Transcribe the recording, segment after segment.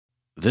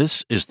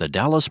This is the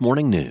Dallas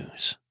Morning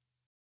News.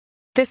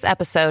 This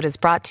episode is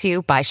brought to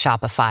you by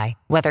Shopify.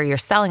 Whether you're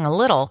selling a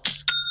little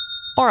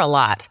or a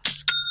lot,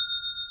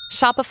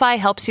 Shopify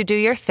helps you do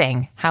your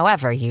thing,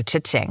 however you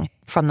cha-ching.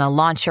 From the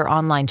launch your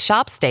online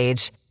shop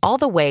stage, all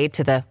the way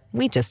to the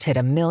we just hit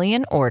 1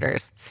 million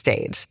orders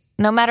stage.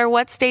 No matter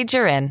what stage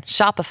you're in,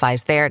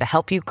 Shopify's there to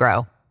help you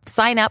grow.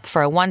 Sign up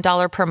for a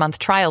 $1 per month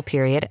trial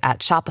period at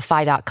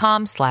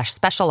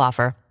shopify.com/special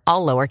offer,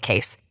 all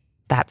lowercase.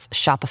 That's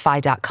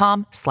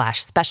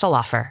shopify.com/special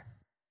offer.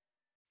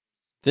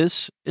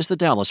 This is the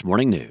Dallas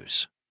Morning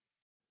News.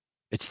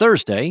 It's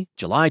Thursday,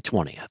 July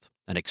 20th.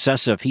 An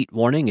excessive heat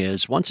warning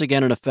is once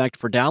again in effect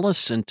for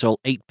Dallas until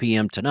 8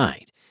 p.m.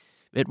 tonight.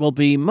 It will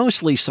be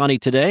mostly sunny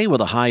today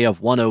with a high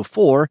of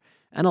 104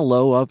 and a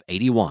low of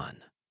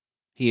 81.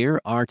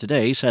 Here are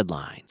today's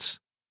headlines.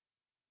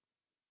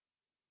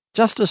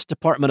 Justice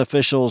Department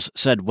officials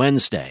said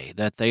Wednesday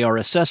that they are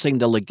assessing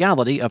the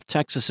legality of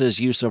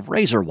Texas's use of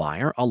razor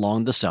wire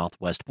along the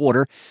southwest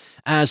border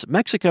as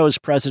Mexico's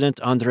President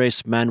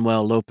Andrés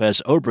Manuel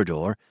López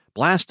Obrador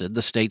blasted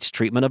the state's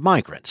treatment of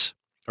migrants.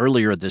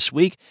 Earlier this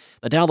week,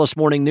 the Dallas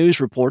Morning News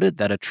reported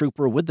that a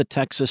trooper with the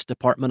Texas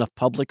Department of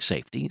Public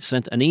Safety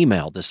sent an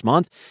email this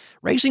month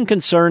raising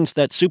concerns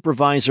that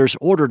supervisors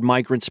ordered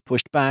migrants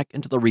pushed back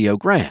into the Rio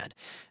Grande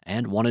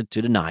and wanted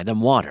to deny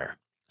them water.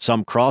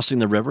 Some crossing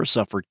the river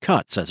suffered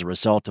cuts as a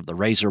result of the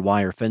razor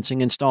wire fencing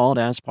installed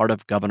as part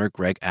of Governor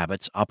Greg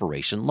Abbott's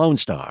Operation Lone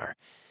Star.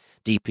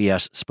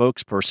 DPS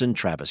spokesperson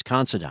Travis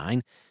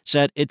Considine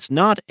said it's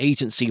not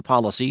agency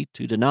policy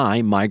to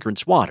deny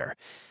migrants water,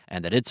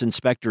 and that its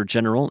inspector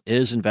general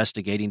is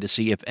investigating to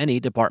see if any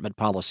department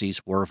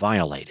policies were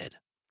violated.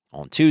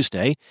 On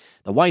Tuesday,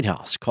 the White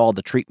House called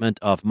the treatment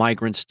of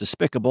migrants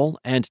despicable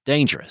and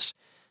dangerous.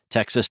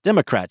 Texas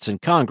Democrats in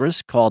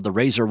Congress called the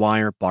razor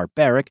wire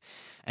barbaric,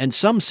 and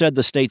some said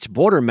the state's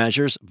border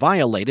measures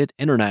violated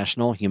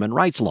international human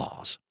rights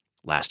laws.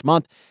 Last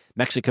month,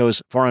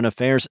 Mexico's Foreign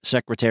Affairs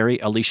Secretary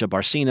Alicia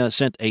Barcina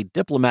sent a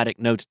diplomatic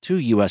note to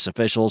U.S.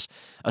 officials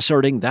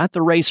asserting that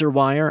the razor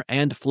wire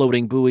and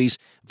floating buoys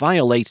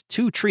violate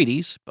two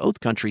treaties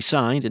both countries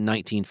signed in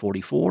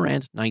 1944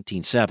 and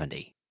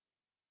 1970.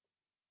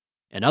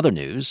 In other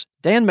news,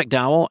 Dan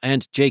McDowell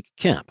and Jake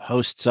Kemp,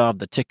 hosts of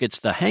the Ticket's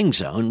The Hang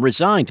Zone,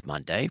 resigned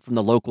Monday from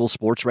the local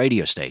sports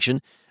radio station,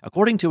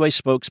 according to a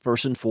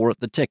spokesperson for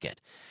The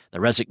Ticket. The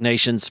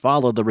resignations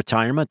followed the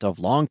retirement of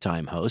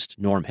longtime host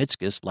Norm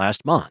Hitzges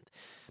last month.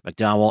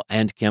 McDowell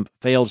and Kemp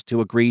failed to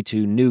agree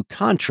to new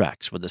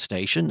contracts with the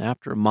station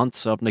after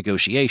months of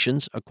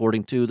negotiations,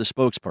 according to the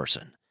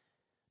spokesperson.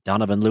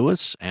 Donovan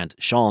Lewis and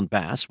Sean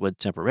Bass would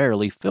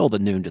temporarily fill the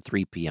noon to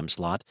 3 p.m.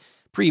 slot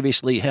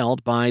previously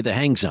held by the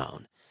Hang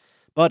Zone.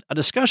 But a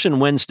discussion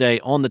Wednesday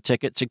on The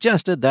Ticket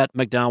suggested that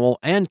McDowell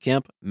and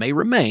Kemp may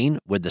remain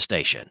with the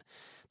station.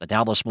 The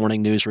Dallas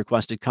Morning News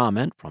requested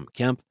comment from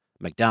Kemp,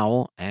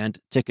 McDowell, and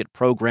Ticket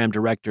Program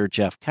Director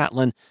Jeff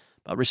Catlin,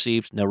 but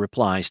received no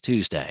replies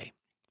Tuesday.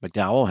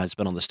 McDowell has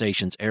been on the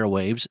station's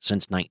airwaves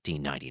since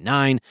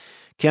 1999.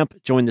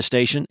 Kemp joined the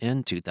station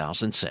in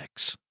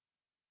 2006.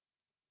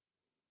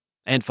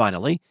 And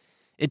finally,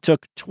 it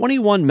took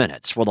 21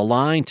 minutes for the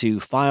line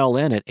to file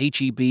in at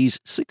H-E-B's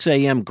 6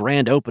 a.m.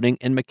 grand opening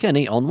in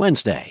McKinney on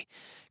Wednesday.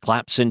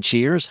 Claps and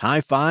cheers,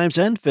 high fives,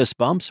 and fist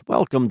bumps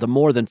welcomed the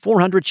more than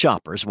 400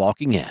 shoppers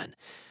walking in.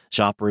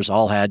 Shoppers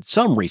all had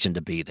some reason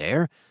to be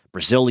there: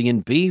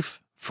 Brazilian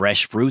beef,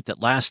 fresh fruit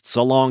that lasts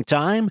a long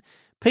time,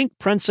 pink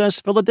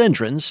princess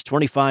philodendrons,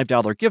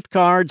 $25 gift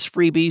cards,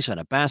 freebies, and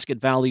a basket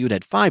valued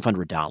at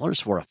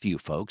 $500 for a few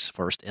folks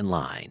first in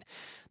line.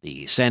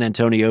 The San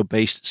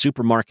Antonio-based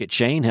supermarket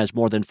chain has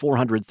more than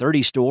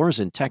 430 stores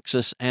in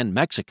Texas and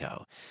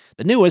Mexico.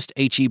 The newest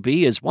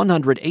H-E-B is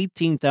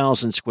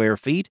 118,000 square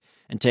feet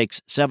and takes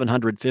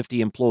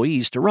 750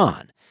 employees to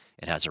run.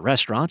 It has a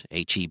restaurant,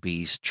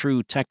 H-E-B's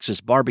True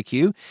Texas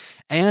Barbecue,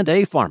 and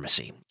a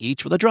pharmacy,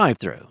 each with a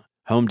drive-thru.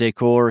 Home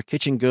decor,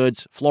 kitchen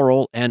goods,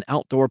 floral, and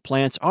outdoor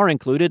plants are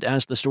included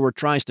as the store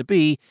tries to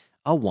be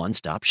a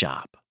one-stop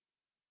shop.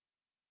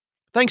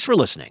 Thanks for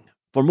listening.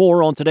 For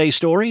more on today's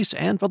stories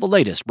and for the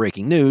latest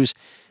breaking news,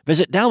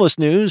 visit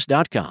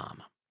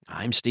dallasnews.com.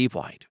 I'm Steve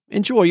White.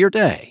 Enjoy your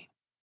day.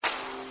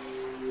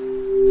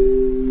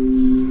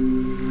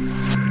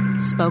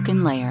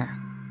 Spoken Layer.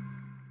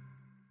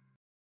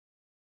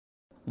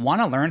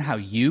 Want to learn how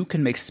you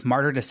can make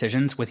smarter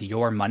decisions with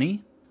your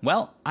money?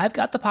 Well, I've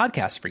got the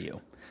podcast for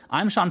you.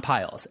 I'm Sean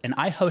Piles, and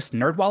I host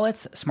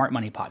NerdWallet's Smart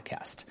Money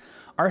Podcast.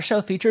 Our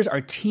show features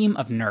our team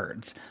of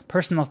nerds,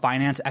 personal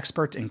finance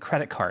experts in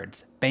credit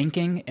cards,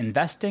 banking,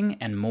 investing,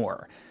 and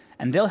more.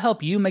 And they'll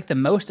help you make the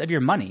most of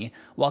your money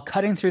while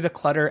cutting through the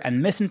clutter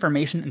and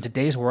misinformation in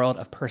today's world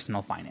of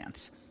personal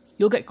finance.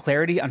 You'll get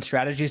clarity on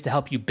strategies to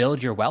help you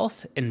build your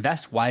wealth,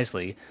 invest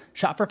wisely,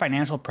 shop for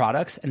financial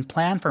products, and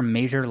plan for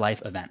major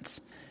life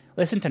events.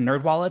 Listen to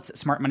NerdWallet's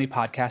Smart Money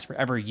Podcast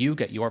wherever you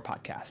get your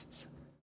podcasts.